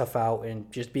really tough out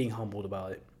and just being humbled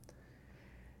about it.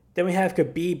 Then we have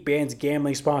Khabib bans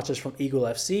gambling sponsors from Eagle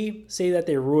FC, say that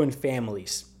they ruin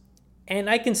families. And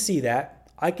I can see that.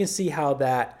 I can see how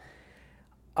that,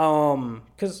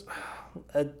 because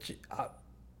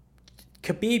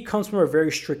Khabib comes from a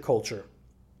very strict culture,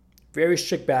 very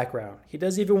strict background. He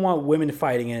doesn't even want women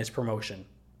fighting in his promotion.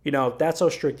 That's how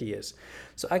strict he is.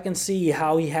 So I can see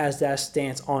how he has that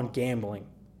stance on gambling.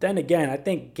 Then again, I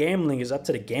think gambling is up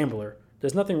to the gambler.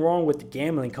 There's nothing wrong with the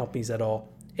gambling companies at all.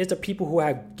 It's the people who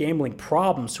have gambling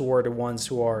problems who are the ones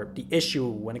who are the issue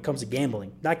when it comes to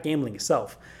gambling, not gambling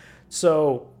itself.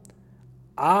 So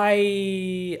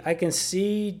I can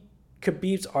see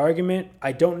Khabib's argument.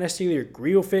 I don't necessarily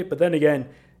agree with it, but then again,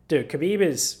 dude, Khabib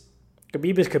is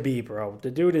Khabib, bro.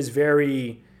 The dude is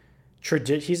very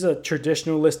he's a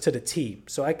traditionalist to the T.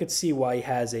 So I could see why he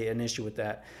has an issue with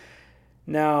that.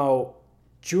 Now,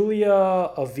 Julia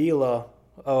Avila,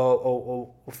 a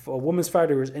women's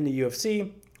fighter who's in the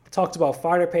UFC, talks about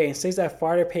fighter pay and says that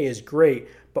fighter pay is great,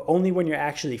 but only when you're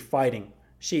actually fighting.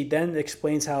 She then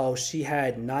explains how she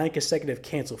had 9 consecutive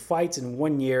canceled fights in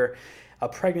 1 year, a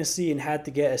pregnancy, and had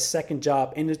to get a second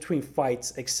job in between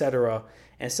fights, etc.,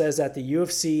 and says that the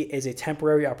UFC is a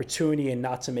temporary opportunity and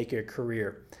not to make it a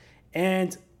career.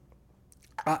 And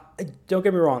don't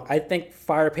get me wrong, I think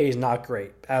fighter pay is not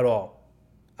great at all.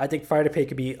 I think fighter pay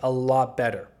could be a lot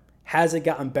better. Has it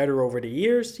gotten better over the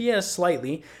years? Yes,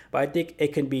 slightly, but I think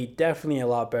it can be definitely a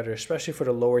lot better, especially for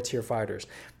the lower tier fighters.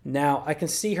 Now, I can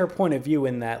see her point of view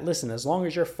in that, listen, as long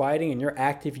as you're fighting and you're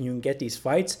active and you can get these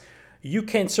fights, you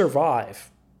can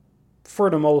survive, for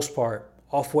the most part,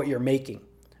 off what you're making.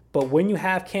 But when you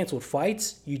have canceled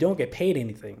fights, you don't get paid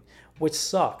anything, which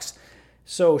sucks.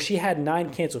 So she had 9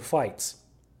 canceled fights.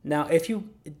 Now,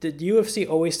 the UFC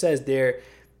always says they're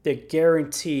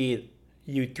guaranteed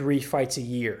you 3 fights a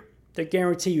year. They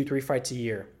guarantee you 3 fights a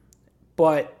year.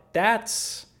 But they're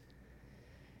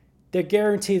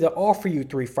guaranteed to offer you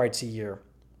 3 fights a year.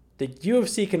 The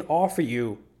UFC can offer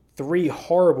you 3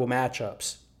 horrible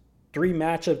matchups. 3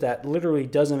 matchups that literally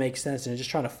doesn't make sense and is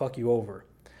just trying to fuck you over.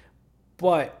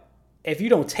 But if you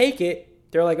don't take it,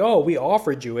 they're like, oh, we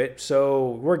offered you it,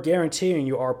 so we're guaranteeing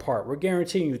you our part. We're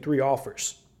guaranteeing you 3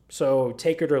 offers. So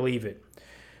take it or leave it.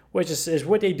 Which is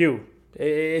what they do.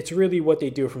 It's really what they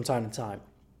do from time to time.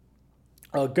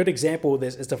 A good example of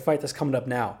this is the fight that's coming up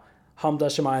now. Hamza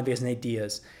Chimaev versus Nate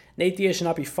Diaz. Nate Diaz should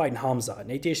not be fighting Hamza.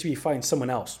 Nate Diaz should be fighting someone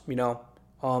else,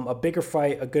 a bigger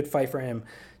fight, a good fight for him.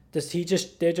 They're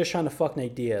just trying to fuck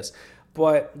Nate Diaz.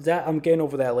 But I'm getting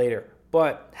over that later.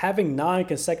 But having 9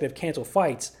 consecutive canceled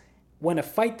fights, when a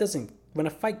fight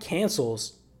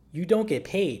cancels, you don't get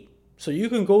paid. So you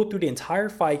can go through the entire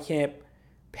fight camp,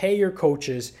 pay your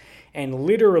coaches, and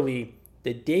literally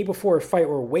the day before a fight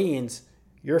or weigh-ins,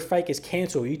 your fight gets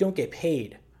canceled. You don't get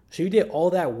paid. So you did all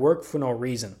that work for no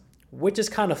reason, which is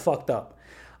kind of fucked up.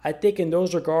 I think in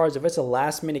those regards, if it's a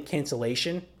last-minute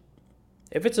cancellation,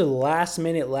 and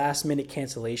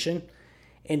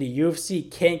the UFC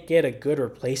can't get a good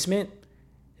replacement,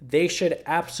 they should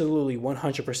absolutely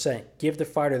 100% give the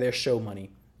fighter their show money.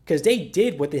 Because they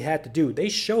did what they had to do.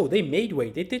 They made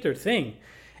weight. They did their thing.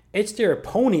 It's their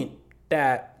opponent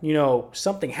that,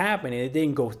 something happened and it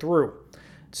didn't go through.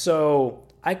 So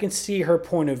I can see her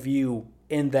point of view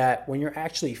in that when you're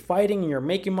actually fighting and you're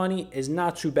making money is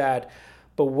not too bad.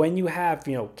 But when you have,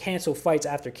 canceled fights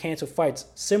after canceled fights,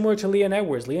 similar to Leon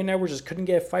Edwards. Leon Edwards just couldn't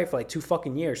get a fight for like 2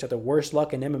 fucking years. Had the worst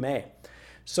luck in MMA.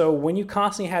 So when you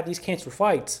constantly have these canceled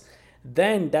fights,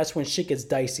 then that's when shit gets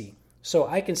dicey. So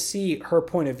I can see her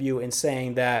point of view in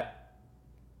saying that,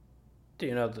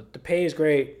 the pay is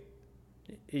great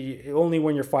only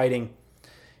when you're fighting.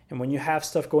 And when you have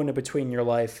stuff going in between your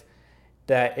life,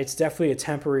 that it's definitely a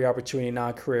temporary opportunity,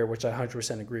 not a career, which I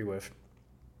 100% agree with.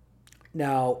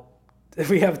 Now,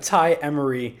 we have Tai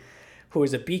Emery, who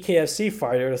is a BKFC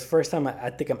fighter. It's the first time I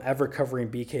think I'm ever covering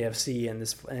BKFC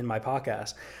in my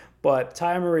podcast. But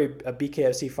Tai Emery, a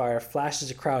BKFC fighter, flashes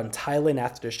the crowd in Thailand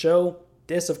after the show.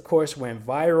 This, of course, went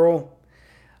viral.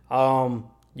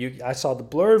 I saw the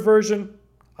blurred version.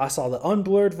 I saw the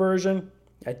unblurred version.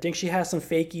 I think she has some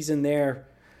fakies in there.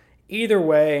 Either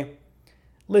way,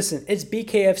 listen, it's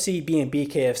BKFC being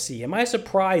BKFC. Am I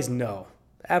surprised? No,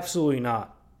 absolutely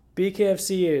not.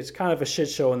 BKFC is kind of a shit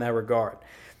show in that regard.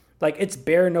 Like, it's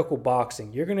bare knuckle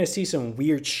boxing. You're going to see some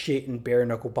weird shit in bare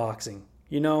knuckle boxing.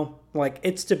 Like,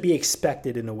 it's to be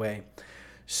expected in a way.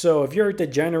 So if you're a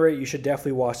degenerate, you should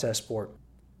definitely watch that sport.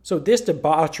 So this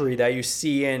debauchery that you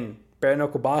see in bare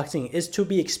knuckle boxing is to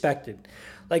be expected.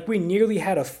 Like, they nearly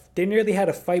had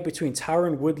a fight between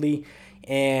Tyron Woodley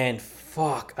and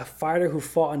a fighter who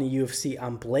fought in the UFC.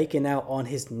 I'm blanking out on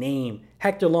his name.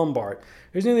 Hector Lombard.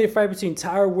 There's nearly a fight between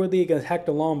Tyron Woodley against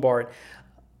Hector Lombard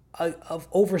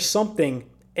over something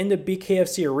in the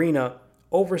BKFC arena,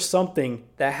 over something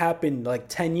that happened like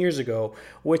 10 years ago,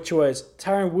 which was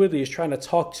Tyron Woodley is trying to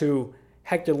talk to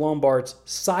Hector Lombard's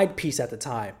side piece at the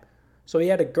time. So he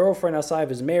had a girlfriend outside of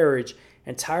his marriage,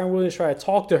 and Tyron Williams tried to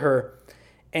talk to her,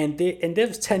 and this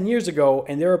was 10 years ago,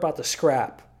 and they were about to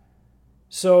scrap.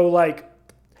 So, like,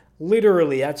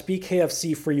 literally, that's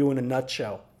BKFC for you in a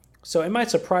nutshell. So am I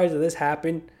surprised that this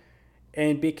happened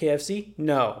in BKFC?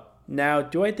 No. Now,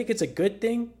 do I think it's a good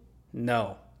thing?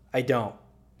 No, I don't.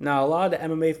 Now, a lot of the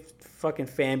MMA fucking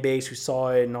fan base who saw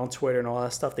it and on Twitter and all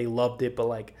that stuff, they loved it. But,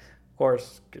 like, of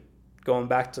course, going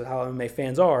back to how MMA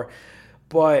fans are.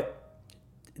 But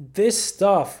this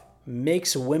stuff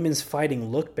makes women's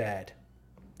fighting look bad.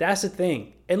 That's the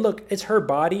thing. And look, it's her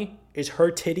body. It's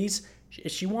her titties.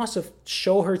 If she wants to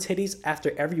show her titties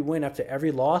after every win, after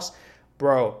every loss,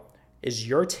 bro, it's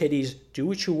your titties. Do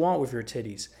what you want with your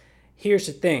titties. Here's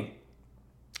the thing.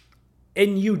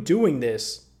 In you doing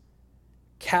this,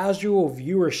 casual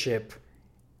viewership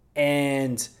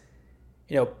and,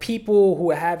 you know, people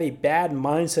who have a bad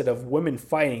mindset of women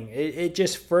fighting, it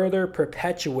just further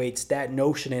perpetuates that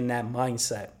notion and that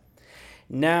mindset.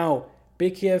 Now,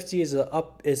 BKFC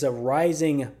is a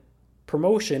rising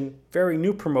promotion, very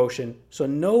new promotion, so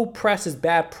no press is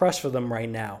bad press for them right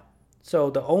now. So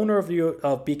the owner of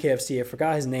BKFC, I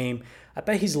forgot his name, I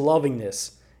bet he's loving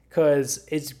this because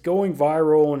it's going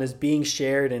viral and is being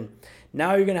shared, and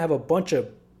now you're going to have a bunch of,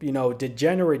 you know,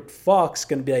 degenerate fucks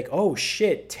going to be like, oh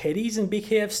shit, titties in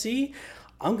BKFC?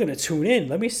 I'm going to tune in.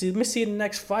 Let me see the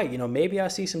next fight. You know, maybe I'll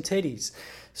see some titties.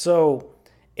 So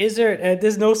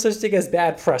there's no such thing as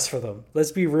bad press for them.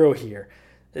 Let's be real here.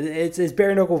 It's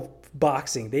bare knuckle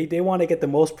boxing. They want to get the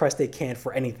most press they can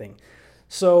for anything.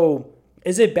 So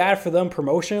is it bad for them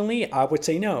promotionally? I would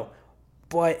say no.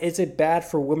 But is it bad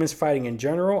for women's fighting in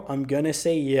general? I'm going to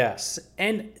say yes.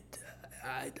 And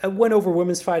I went over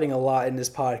women's fighting a lot in this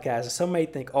podcast. Some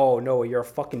might think, oh, no, you're a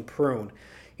fucking prune.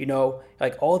 You know,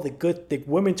 like all the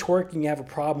women twerking you have a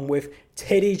problem with,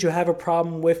 titties you have a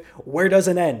problem with. Where does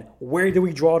it end? Where do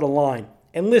we draw the line?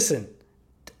 And listen,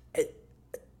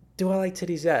 do I like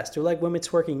titties? Yes. Do I like women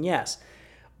twerking? Yes.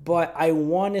 But I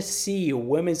want to see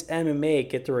women's MMA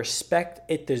get the respect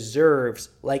it deserves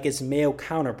like its male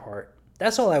counterpart.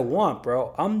 That's all I want,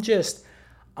 bro.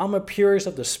 I'm a purist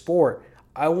of the sport.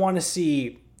 I want to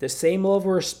see the same level of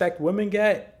respect women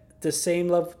get, the same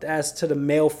level as to the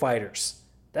male fighters.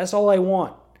 That's all I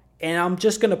want. And I'm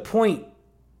just going to point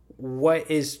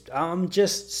I'm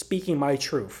just speaking my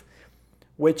truth,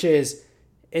 which is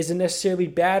it necessarily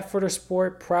bad for the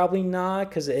sport? Probably not,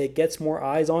 because it gets more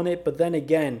eyes on it. But then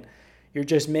again, you're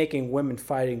just making women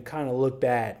fighting kind of look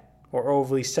bad or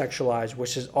overly sexualized,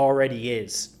 which it already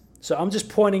is. So I'm just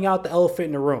pointing out the elephant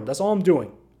in the room. That's all I'm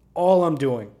doing. All I'm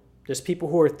doing. There's people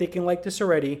who are thinking like this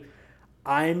already.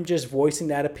 I'm just voicing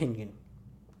that opinion.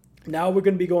 Now we're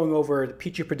going to be going over the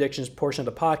Petrie predictions portion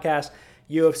of the podcast.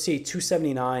 UFC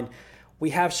 279. We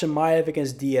have Chimaev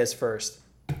against Diaz first.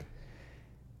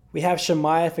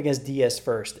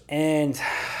 And,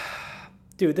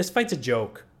 dude, this fight's a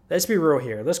joke. Let's be real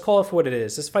here. Let's call it for what it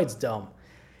is. This fight's dumb.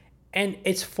 And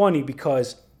it's funny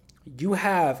because you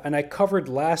have, and I covered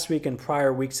last week and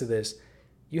prior weeks of this,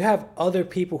 you have other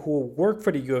people who work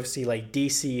for the UFC, like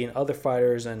DC and other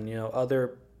fighters and, you know,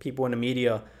 other people in the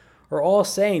media are all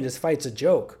saying this fight's a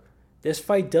joke. This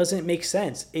fight doesn't make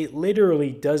sense. It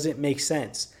literally doesn't make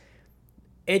sense.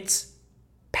 It's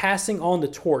passing on the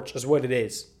torch is what it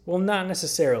is. Well, not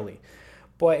necessarily.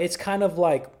 But it's kind of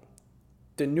like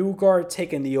the new guard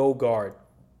taking the old guard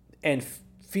and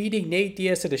feeding Nate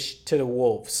Diaz to the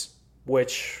wolves,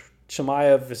 which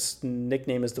Chimaev's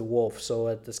nickname is the Wolf,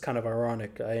 so that's kind of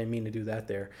ironic. I didn't mean to do that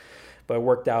there, but it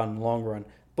worked out in the long run.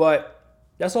 But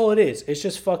that's all it is. It's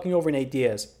just fucking over Nate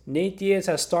Diaz. Nate Diaz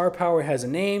has star power, has a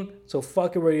name, so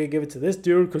fuck it, we're going to give it to this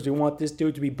dude because we want this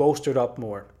dude to be bolstered up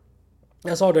more.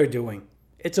 That's all they're doing.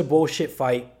 It's a bullshit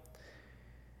fight.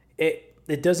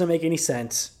 It doesn't make any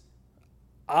sense.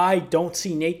 I don't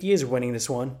see Nate Diaz winning this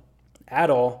one at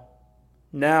all.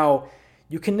 Now,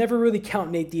 you can never really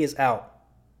count Nate Diaz out.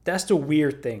 That's the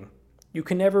weird thing. You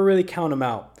can never really count him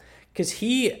out. Because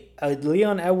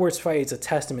Leon Edwards' fight is a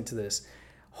testament to this.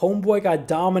 Homeboy got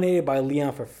dominated by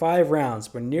Leon for 5 rounds,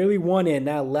 but nearly won it in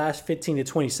that last 15 to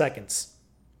 20 seconds.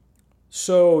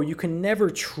 So you can never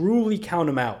truly count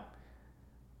him out.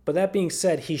 But that being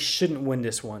said, he shouldn't win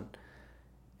this one.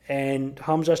 And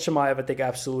Khamzat Chimaev, I think,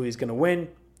 absolutely is going to win.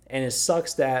 And it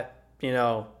sucks that, you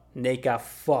know, Nate got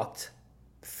fucked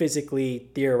physically,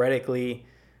 theoretically,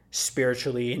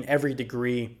 spiritually, in every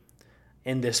degree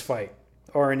in this fight.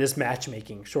 Or in this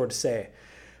matchmaking, sure to say.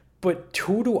 But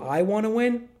who do I want to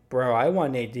win? Bro, I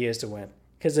want Nate Diaz to win.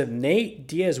 Because if Nate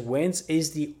Diaz wins,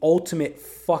 is the ultimate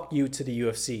fuck you to the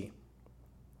UFC.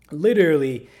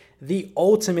 Literally, the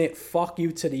ultimate fuck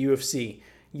you to the UFC.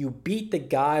 You beat the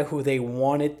guy who they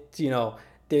wanted,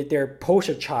 their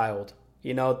poster child,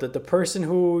 the person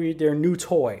who their new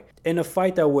toy, in a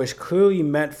fight that was clearly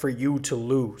meant for you to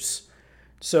lose.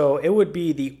 So it would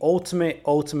be the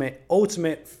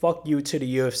ultimate fuck you to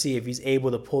the UFC if he's able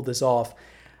to pull this off.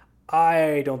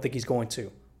 I don't think he's going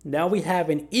to. Now we have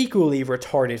an equally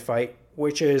retarded fight,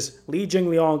 which is Li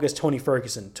Jingliang against Tony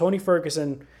Ferguson. Tony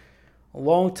Ferguson, a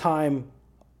long time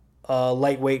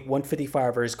lightweight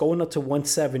 155er, is going up to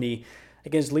 170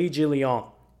 against Li Jingliang.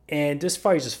 And this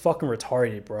fight is just fucking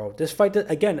retarded, bro. This fight,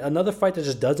 again, another fight that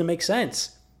just doesn't make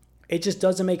sense. It just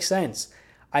doesn't make sense.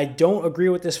 I don't agree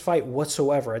with this fight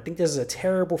whatsoever. I think this is a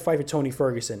terrible fight for Tony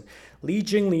Ferguson. Li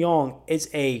Jingliang is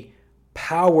a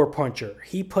power puncher.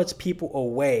 He puts people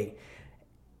away.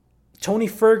 Tony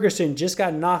Ferguson just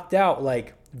got knocked out,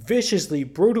 like viciously,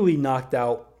 brutally knocked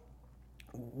out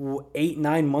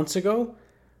 8-9 months ago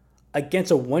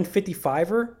against a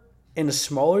 155er in a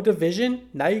smaller division.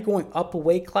 Now you're going up a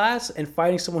weight class and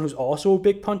fighting someone who's also a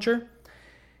big puncher.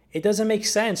 It doesn't make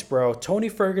sense, bro. Tony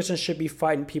Ferguson should be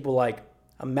fighting people like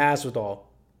a Masvidal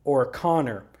or a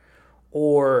Conor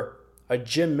or a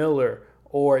Jim Miller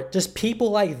or just people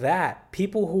like that.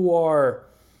 People who are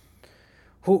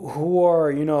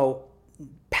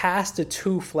past the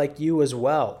tooth like you as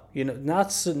well.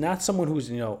 Not someone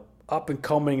who's up and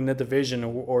coming in the division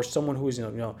or someone who's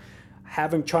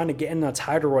trying to get in a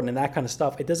title run and that kind of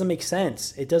stuff. It doesn't make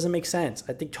sense.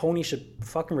 I think Tony should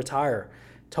fucking retire.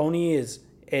 Tony is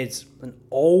an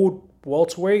old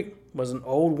welterweight, was an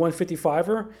old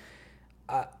 155er.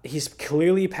 He's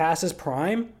clearly past his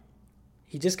prime.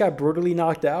 He just got brutally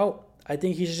knocked out. I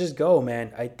think he should just go,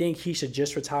 man. I think he should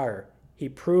just retire. He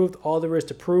proved all there is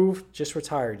to prove. Just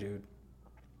retire, dude.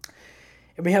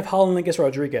 And we have Holland against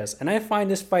Rodriguez. And I find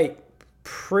this fight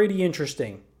pretty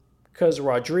interesting because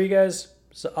Rodriguez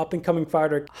is an up-and-coming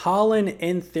fighter. Holland,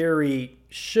 in theory,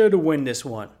 should win this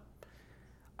one.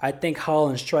 I think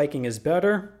Holland's striking is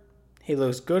better. He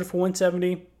looks good for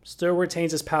 170. Still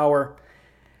retains his power.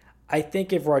 I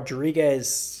think if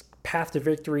Rodriguez's path to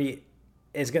victory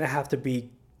is going to have to be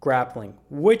grappling,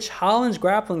 which Holland's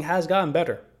grappling has gotten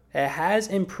better. It has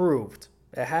improved.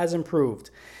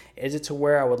 Is it to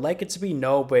where I would like it to be?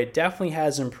 No, but it definitely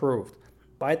has improved.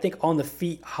 But I think on the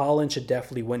feet, Holland should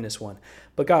definitely win this one.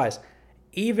 But guys,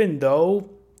 even though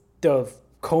the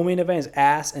co-main event is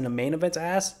ass and the main event's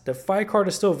ass, the fight card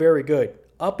is still very good.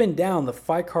 Up and down, the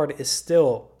fight card is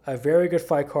still a very good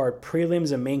fight card,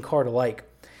 prelims and main card alike.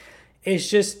 It's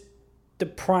just the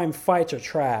prime fights are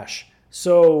trash.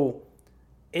 So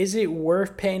is it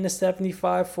worth paying the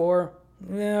 $75 for?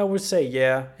 Yeah, I would say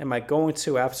yeah. Am I going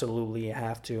to? Absolutely, I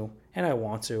have to, and I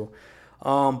want to.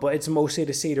 But it's mostly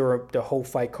to see the whole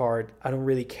fight card. I don't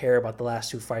really care about the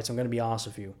last two fights. I'm going to be honest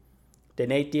with you. The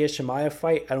Nate Diaz-Chimaev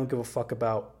fight, I don't give a fuck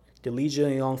about. The Li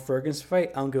Jingliang Ferguson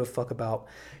fight, I don't give a fuck about.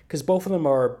 Because both of them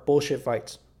are bullshit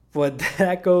fights. But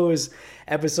that goes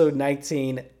episode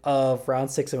 19 of Round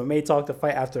 6 MMA Talk, the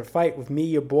fight after the fight with me,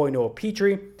 your boy Noah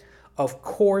Petrie. Of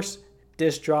course,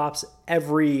 this drops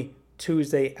every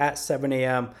Tuesday at 7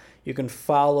 a.m. You can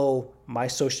follow my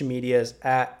social medias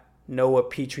at Noah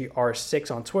Petrie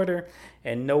R6 on Twitter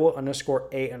and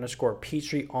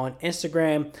Noah_A_Petrie on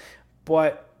Instagram.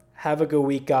 But have a good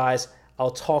week, guys.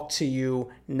 I'll talk to you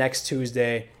next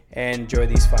Tuesday and enjoy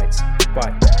these fights.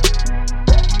 Bye.